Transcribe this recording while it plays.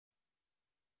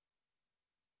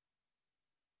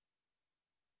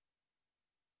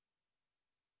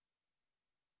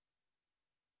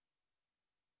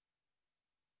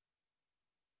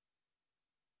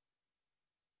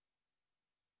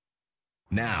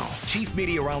Now, Chief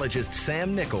Meteorologist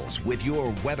Sam Nichols with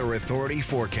your Weather Authority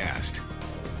forecast.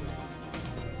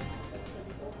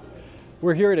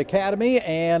 We're here at Academy,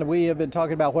 and we have been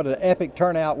talking about what an epic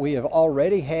turnout we have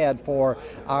already had for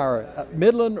our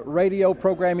Midland Radio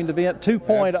Programming Event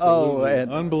 2.0. Absolutely.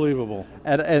 And unbelievable.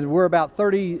 And we're about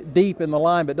 30 deep in the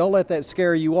line, but don't let that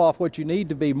scare you off. What you need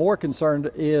to be more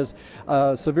concerned is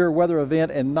a severe weather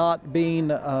event and not being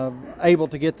able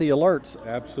to get the alerts.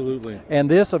 Absolutely.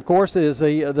 And this, of course, is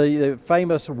the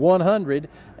famous 100,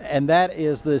 and that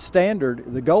is the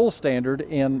standard, the gold standard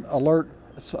in alert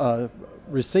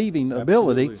receiving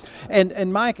ability.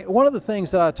 And Mike, one of the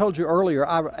things that I told you earlier,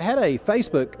 I had a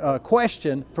Facebook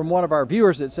question from one of our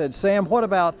viewers that said, Sam, what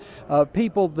about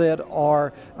people that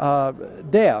are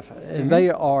deaf and they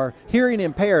are hearing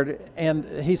impaired? And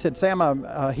he said, Sam,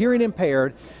 I'm hearing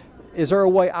impaired. Is there a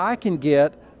way I can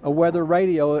get a weather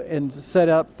radio and set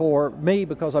up for me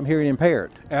because I'm hearing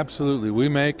impaired? Absolutely. We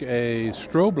make a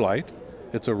strobe light.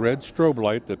 It's a red strobe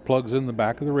light that plugs in the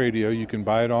back of the radio. You can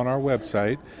buy it on our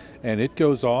website, and it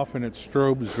goes off and it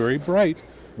strobes very bright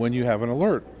when you have an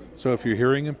alert. So if you're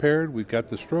hearing impaired, we've got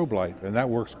the strobe light, and that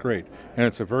works great. And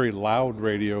it's a very loud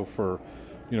radio for,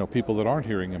 people that aren't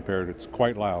hearing impaired. It's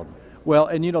quite loud. Well,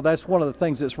 and that's one of the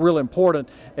things that's real important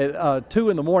at 2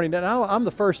 in the morning. And I'm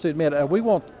the first to admit, we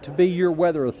want to be your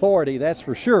weather authority, that's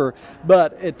for sure.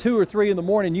 But at 2 or 3 in the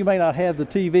morning, you may not have the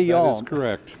TV on. That is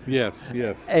correct. Yes.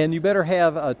 And you better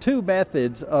have 2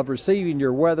 methods of receiving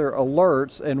your weather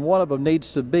alerts, and one of them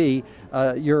needs to be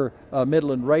your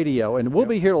Midland radio. And we'll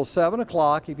be here till 7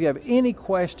 o'clock. If you have any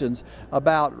questions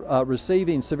about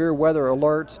receiving severe weather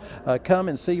alerts, come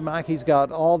and see Mike. He's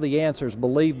got all the answers,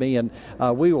 believe me, and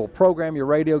we will program your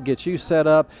radio, get you set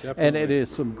up. Definitely. And it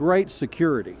is some great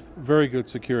security. Very good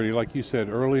security. Like you said,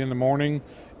 early in the morning,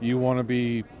 you want to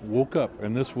be woke up,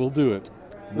 and this will do it.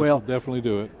 This will definitely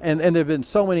do it. And there have been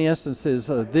so many instances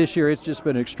this year. It's just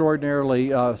been an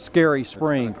extraordinarily scary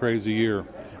spring. It's been a crazy year.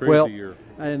 Crazy year.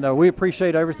 And we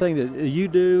appreciate everything that you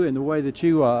do and the way that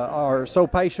you are so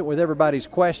patient with everybody's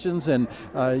questions. And,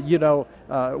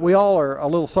 we all are a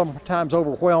little sometimes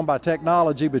overwhelmed by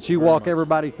technology, but you walk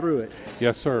everybody through it.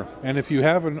 Yes, sir. And if you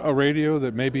have a radio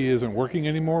that maybe isn't working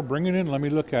anymore, bring it in. Let me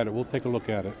look at it. We'll take a look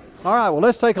at it. All right, well,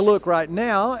 let's take a look right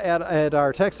now at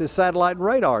our Texas satellite and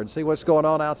radar and see what's going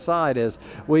on outside as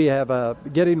we have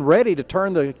getting ready to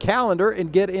turn the calendar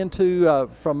and get into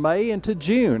from May into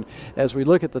June. As we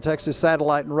look at the Texas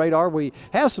satellite and radar, we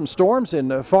have some storms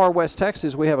in far west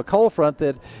Texas. We have a cold front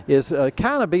that is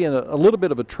kind of being a little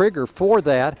bit of a trigger for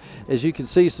that. As you can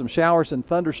see, some showers and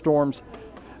thunderstorms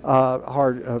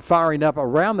are firing up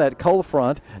around that cold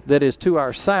front that is to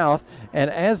our south,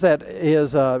 and as that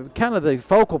is kind of the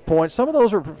focal point, some of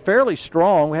those are fairly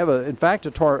strong. We have in fact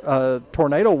a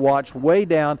tornado watch way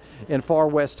down in far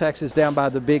west Texas, down by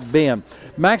the Big Bend.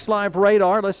 Max Live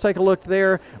radar, let's take a look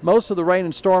there. Most of the rain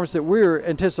and storms that we're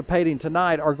anticipating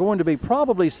tonight are going to be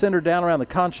probably centered down around the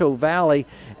Concho Valley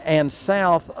and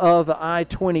south of the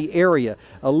I-20 area.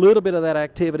 A little bit of that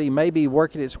activity may be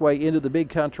working its way into the big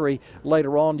country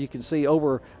later on. You can see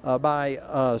over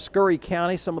by Scurry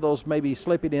County, some of those may be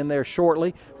slipping in there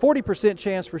shortly. 40%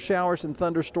 chance for showers and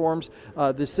thunderstorms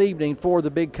this evening for the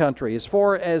big country. As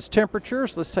far as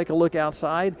temperatures, let's take a look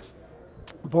outside.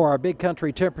 For our big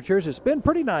country temperatures, it's been a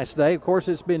pretty nice day. Of course,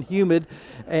 it's been humid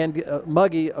and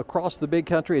muggy across the big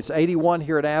country. It's 81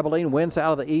 here at Abilene, winds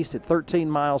out of the east at 13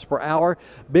 miles per hour.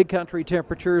 Big country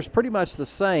temperatures pretty much the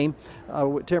same,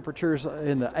 with temperatures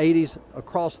in the 80s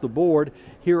across the board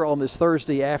here on this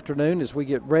Thursday afternoon as we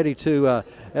get ready to,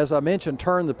 as I mentioned,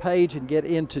 turn the page and get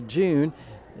into June.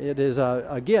 It is,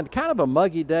 again, kind of a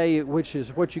muggy day, which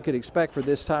is what you could expect for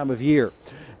this time of year.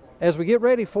 As we get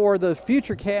ready for the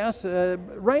future cast,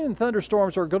 rain and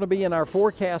thunderstorms are going to be in our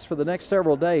forecast for the next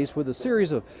several days with a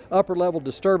series of upper-level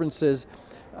disturbances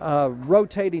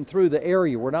rotating through the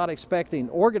area. We're not expecting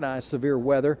organized severe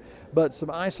weather, but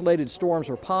some isolated storms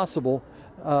are possible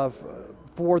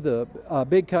for the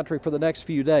big country for the next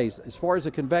few days. As far as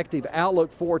a convective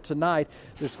outlook for tonight,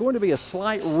 there's going to be a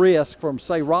slight risk from,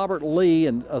 say, Robert Lee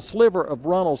and a sliver of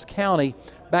Runnels County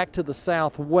back to the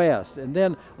southwest, and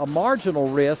then a marginal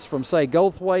risk from, say,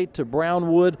 Goldthwaite to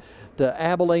Brownwood to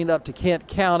Abilene up to Kent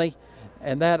County,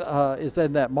 and that is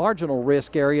in that marginal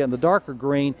risk area in the darker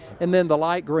green, and then the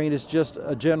light green is just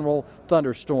a general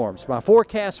thunderstorms. My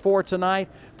forecast for tonight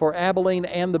for Abilene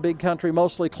and the Big Country,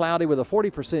 mostly cloudy with a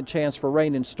 40% chance for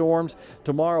rain and storms.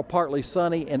 Tomorrow partly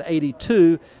sunny and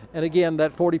 82, and again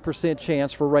that 40%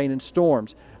 chance for rain and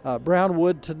storms.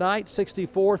 Brownwood tonight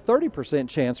 64, 30%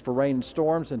 chance for rain and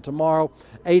storms, and tomorrow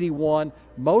 81,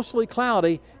 mostly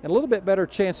cloudy and a little bit better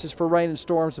chances for rain and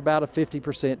storms, about a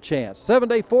 50% chance.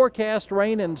 7-day forecast,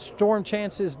 rain and storm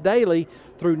chances daily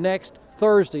through next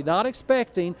Thursday. Not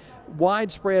expecting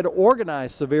widespread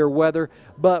organized severe weather,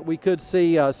 but we could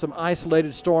see some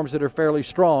isolated storms that are fairly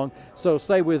strong. So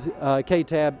stay with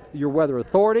KTAB, your weather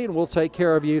authority, and we'll take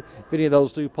care of you if any of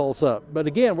those do pulse up. But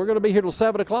again, we're going to be here till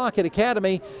 7 o'clock at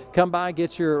Academy. Come by,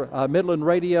 get your Midland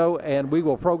radio, and we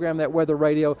will program that weather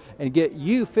radio and get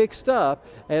you fixed up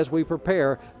as we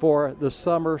prepare for the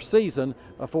summer season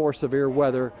for severe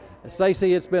weather.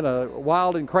 Stacy, it's been a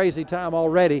wild and crazy time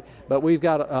already, but we've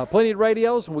got plenty of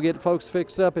radios, and we'll get folks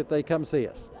fixed up if they come see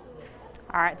us.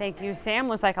 All right, thank you, Sam.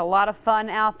 Looks like a lot of fun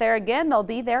out there. Again, they'll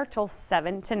be there till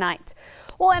 7 tonight.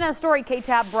 Well, in a story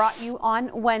KTAB brought you on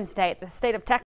Wednesday, the state of Texas